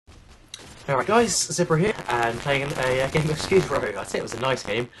Alright guys, Zebrawr here, and playing a game of Skidrow. I'd say it was a nice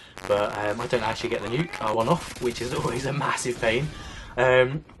game, but I don't actually get the nuke. I won off, which is always a massive pain.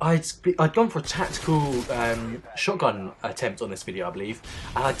 I'd gone for a tactical shotgun attempt on this video, I believe,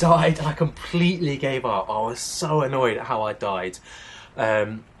 and I died, and I completely gave up. I was so annoyed at how I died.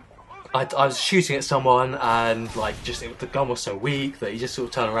 I was shooting at someone, and the gun was so weak that he just sort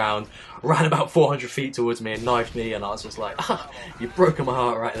of turned around, ran about 400 feet towards me and knifed me, and I was just like, ah, you've broken my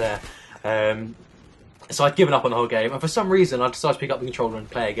heart right there. So I'd given up on the whole game, and for some reason I decided to pick up the controller and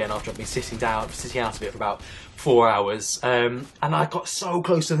play again after I'd been sitting out of it for about 4 hours. And I got so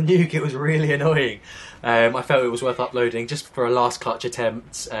close to the nuke, it was really annoying. I felt it was worth uploading just for a last clutch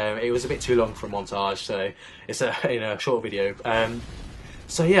attempt. It was a bit too long for a montage, so it's a short video.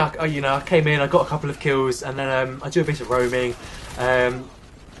 So yeah, I came in, I got a couple of kills, and then I do a bit of roaming. I'm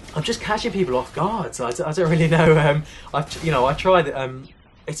just catching people off guard, so I don't really know. I tried.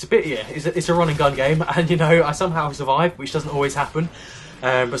 It's a bit, it's a run and gun game, and I somehow survive, which doesn't always happen,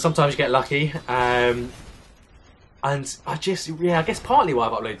 but sometimes you get lucky. And I guess partly why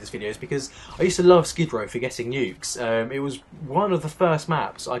I've uploaded this video is because I used to love Skidrow for getting nukes. It was one of the first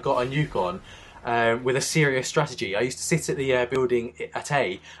maps I got a nuke on with a serious strategy. I used to sit at the building at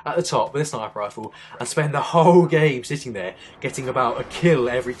the top with a sniper rifle and spend the whole game sitting there getting about a kill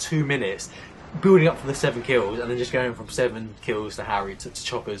every 2 minutes, building up for the 7 kills, and then just going from 7 kills to Harry to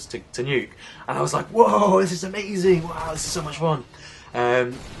choppers to nuke. And I was like, whoa, this is amazing, wow, this is so much fun.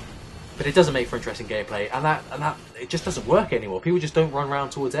 But it doesn't make for interesting gameplay, and that it just doesn't work anymore. People just don't run around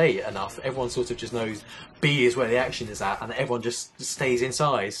towards A enough. Everyone sort of just knows B is where the action is at, and everyone just stays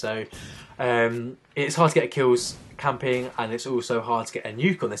inside. So it's hard to get kills camping, and it's also hard to get a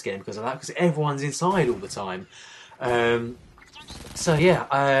nuke on this game because of that, because everyone's inside all the time. So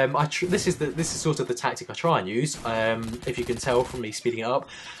yeah, this is sort of the tactic I try and use. If you can tell from me speeding it up,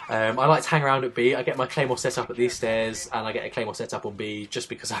 I like to hang around at B. I get my claymore set up at these stairs, and I get a claymore set up on B just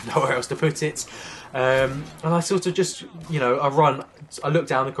because I have nowhere else to put it. And I sort of just, I look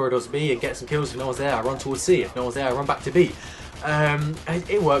down the corridors of B and get some kills. If no one's there, I run towards C. If no one's there, I run back to B.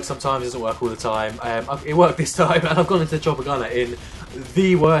 It works sometimes, it doesn't work all the time. It worked this time, and I've gone into the chopper gunner in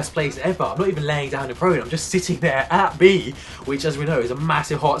the worst place ever. I'm not even laying down in prone, I'm just sitting there at B, which, as we know, is a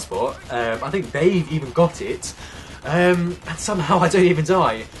massive hotspot. I think they've even got it, and somehow I don't even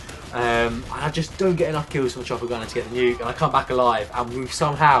die. I just don't get enough kills from the chopper gunner to get the nuke, and I come back alive, and we've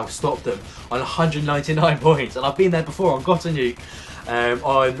somehow stopped them on 199 points. And I've been there before and got a nuke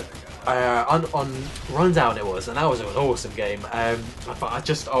on Rundown it was, and that was an awesome game. I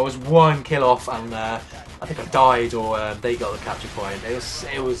was 1 kill off, and I think I died, or they got the capture point.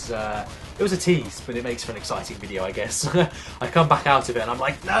 It was a tease, but it makes for an exciting video, I guess. I come back out of it and I'm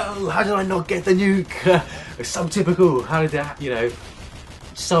like, no, how did I not get the nuke? It's so typical. How did that,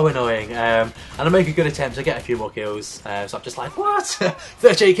 so annoying. And I make a good attempt, I get a few more kills, so I'm just like, what?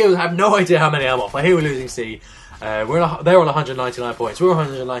 38 kills, I have no idea how many I'm off. I hear we're losing C. They're on 199 points, we're on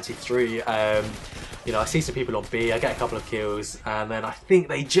 193. I see some people on B, I get a couple of kills, and then I think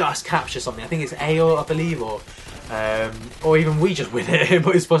they just capture something. I think it's A, I believe, or even we just win it,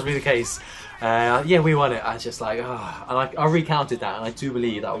 but it's possibly the case. Yeah, we won it. I was just like, oh. And I recounted that, and I do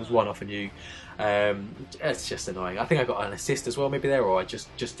believe that was one off a nuke. It's just annoying. I think I got an assist as well, maybe there, or I just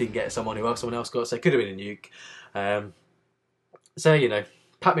didn't get someone else got, so it could have been a nuke. So,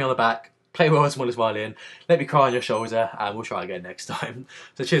 pat me on the back, play well as small as violin, let me cry on your shoulder, and we'll try again next time.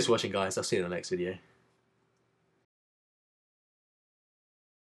 So cheers for watching, guys. I'll see you in the next video.